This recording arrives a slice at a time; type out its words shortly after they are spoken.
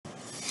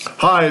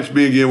Hi, it's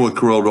me again with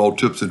Corel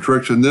Tips and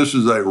Tricks, and this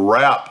is a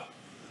wrap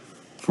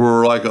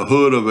for like a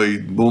hood of a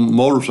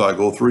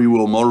motorcycle,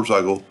 three-wheel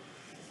motorcycle.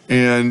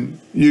 And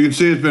you can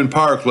see it's been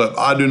power clip.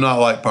 I do not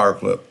like power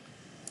clip.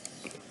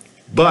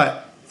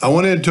 But I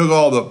went in and took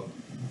all the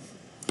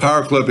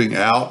power clipping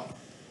out,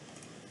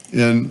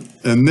 and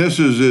this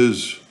is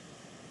his,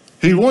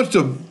 he wants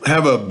to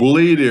have a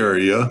bleed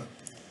area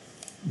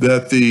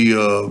that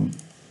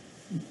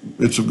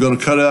it's going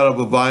to cut out of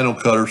a vinyl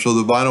cutter, so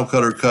the vinyl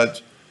cutter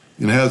cuts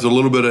and has a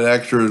little bit of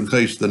extra in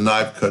case the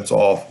knife cuts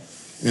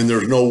off. And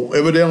there's no,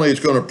 evidently it's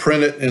going to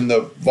print it and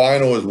the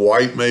vinyl is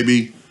white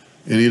maybe,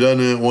 and he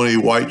doesn't want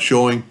any white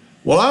showing.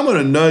 Well, I'm going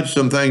to nudge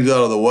some things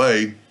out of the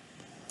way.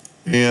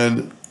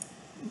 And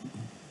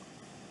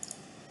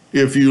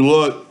if you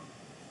look,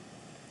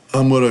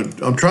 I'm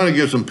trying to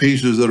get some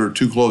pieces that are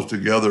too close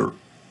together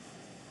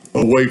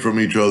away from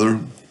each other.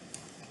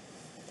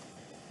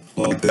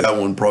 Like that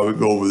one, probably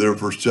go over there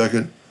for a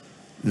second.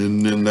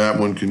 And then that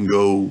one can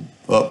go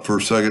up for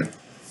a second.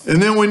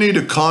 And then we need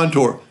to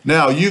contour.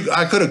 Now,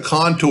 I could have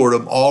contoured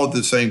them all at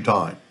the same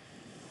time.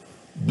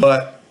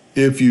 But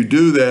if you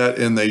do that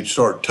and they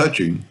start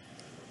touching,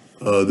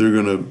 they're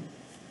going to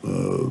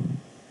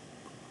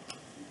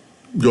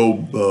go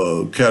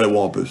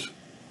cattywampus.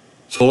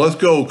 So let's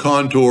go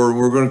contour.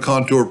 We're going to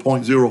contour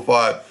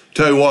 0.05.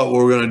 Tell you what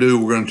we're going to do.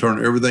 We're going to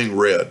turn everything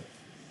red.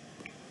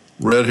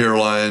 Red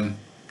hairline.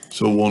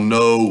 So we'll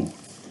know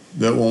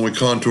that when we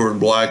contour in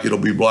black, it'll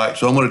be black.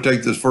 So I'm going to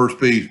take this first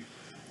piece,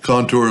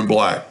 contour in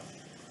black.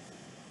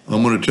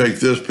 I'm going to take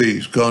this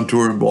piece,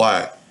 contour in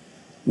black.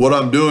 What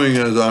I'm doing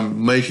is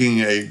I'm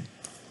making a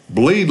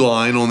bleed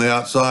line on the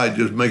outside,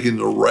 just making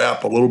the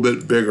wrap a little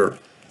bit bigger.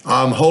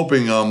 I'm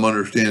hoping I'm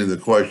understanding the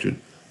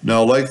question.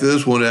 Now, like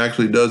this one, it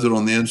actually does it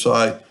on the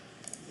inside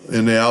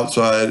and the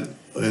outside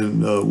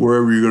and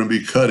wherever you're going to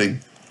be cutting.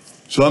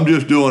 So I'm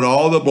just doing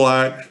all the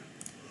blacks,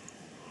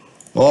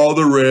 all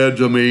the reds,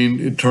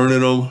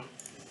 turning them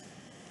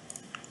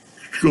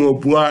to a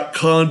black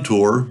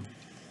contour.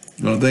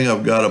 I think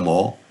I've got them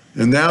all.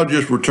 And now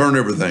just return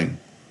everything.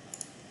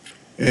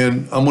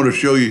 And I'm going to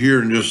show you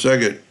here in just a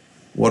second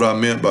what I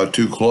meant by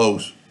too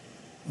close.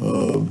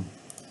 Some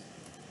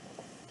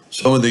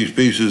of these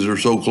pieces are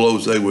so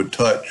close they would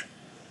touch.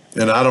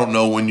 And I don't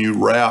know, when you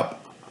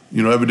wrap,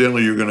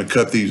 evidently you're going to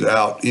cut these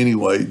out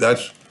anyway.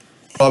 That's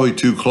probably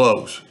too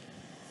close.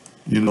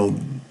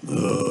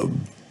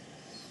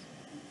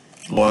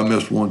 Oh, I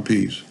missed one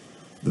piece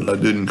that I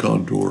didn't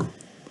contour.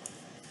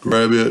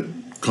 Grab it,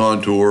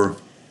 contour,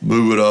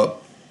 move it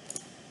up.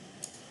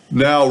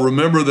 Now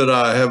remember that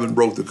I haven't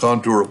broke the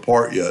contour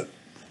apart yet.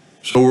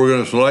 So we're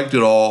going to select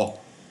it all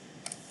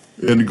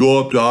and go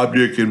up to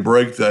object and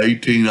break the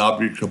 18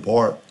 objects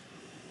apart.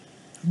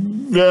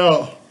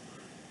 Now,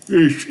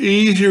 it's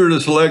easier to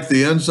select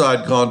the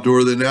inside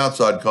contour than the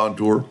outside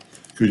contour,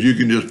 because you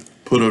can just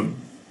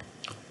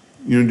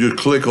just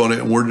click on it,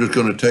 and we're just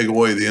going to take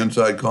away the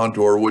inside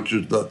contour, which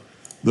is the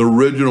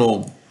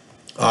original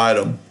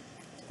item.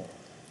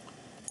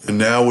 And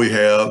now we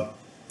have,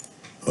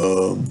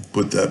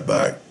 put that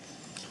back.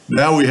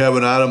 Now we have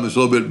an item that's a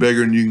little bit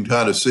bigger, and you can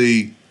kind of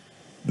see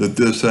that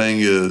this thing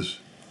is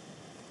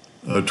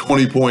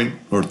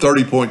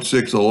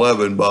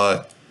 30.611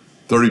 by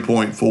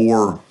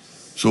 30.4.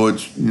 So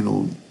it's,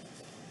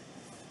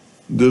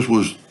 this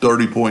was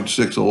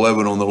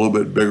 30.611 on the little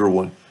bit bigger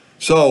one.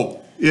 So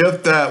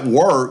if that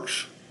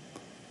works,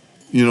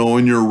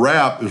 in your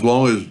wrap, as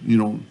long as,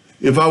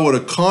 if I would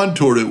have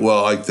contoured it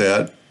well like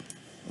that,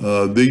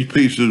 these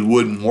pieces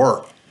wouldn't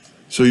work.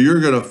 So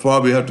you're going to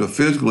probably have to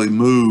physically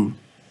move.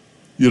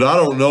 I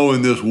don't know,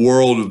 in this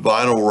world of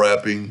vinyl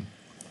wrapping,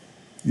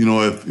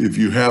 if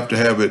you have to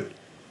have it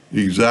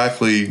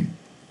exactly,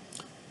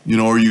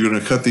 are you going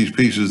to cut these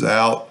pieces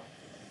out?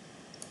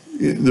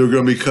 They're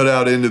going to be cut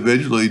out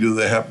individually.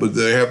 But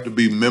they have to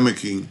be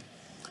mimicking.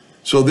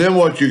 So then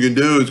what you can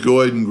do is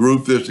go ahead and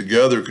group this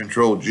together,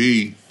 Control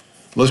G.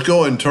 Let's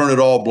go ahead and turn it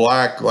all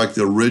black like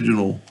the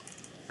original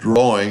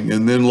drawing.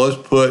 And then let's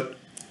put,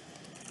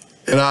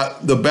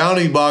 the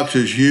bounty box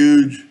is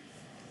huge,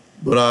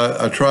 but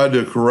I tried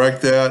to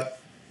correct that.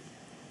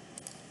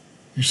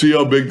 You see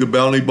how big the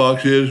bounty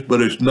box is,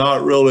 but it's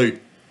not really,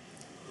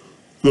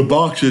 the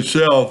box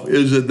itself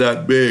isn't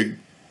that big.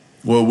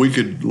 Well, we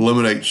could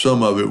eliminate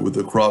some of it with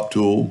the crop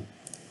tool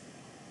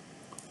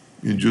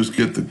and just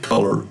get the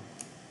color.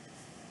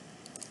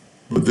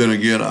 But then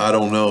again, I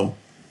don't know.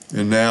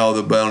 And now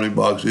the bounty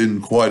box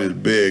isn't quite as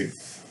big,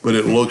 but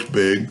it looks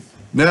big.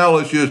 Now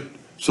let's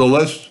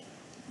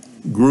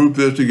group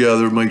this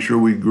together, make sure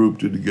we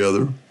grouped it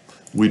together.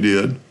 We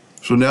did.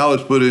 So now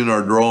let's put in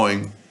our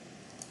drawing,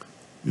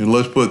 and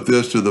let's put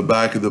this to the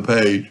back of the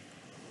page.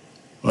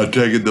 I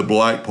take it the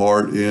black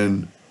part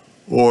in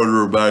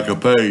order back a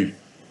page.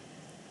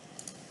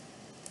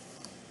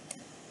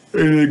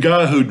 And the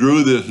guy who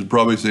drew this is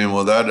probably saying,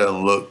 well, that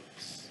doesn't look,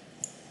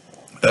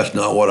 that's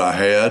not what I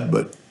had,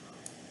 but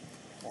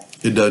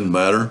it doesn't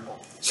matter.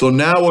 So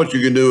now what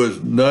you can do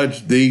is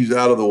nudge these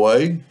out of the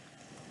way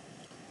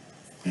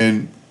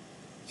and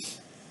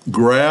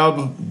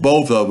grab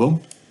both of them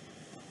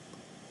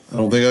I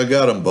don't think I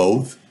got them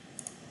both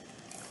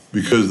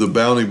because the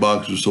bounding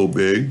box is so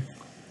big.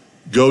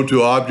 Go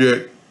to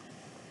Object,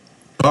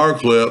 Power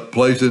Clip,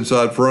 Place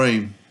Inside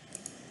Frame,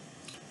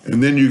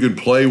 and then you can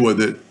play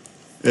with it,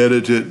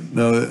 edit it.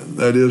 Now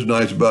that is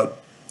nice about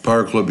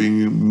Power Clipping,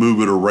 you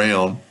move it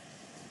around.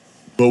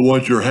 But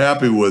once you're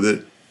happy with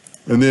it,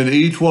 and then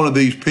each one of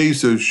these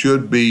pieces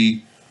should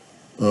be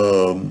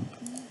a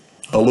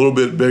little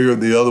bit bigger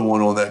than the other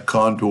one on that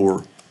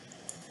contour.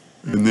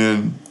 And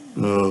then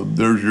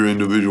there's your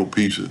individual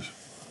pieces.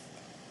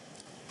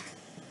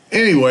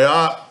 Anyway,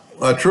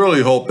 I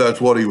truly hope that's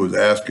what he was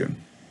asking,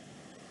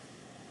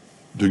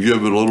 to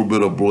give it a little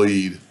bit of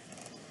bleed.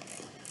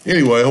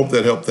 Anyway, I hope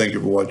that helped. Thank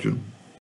you for watching.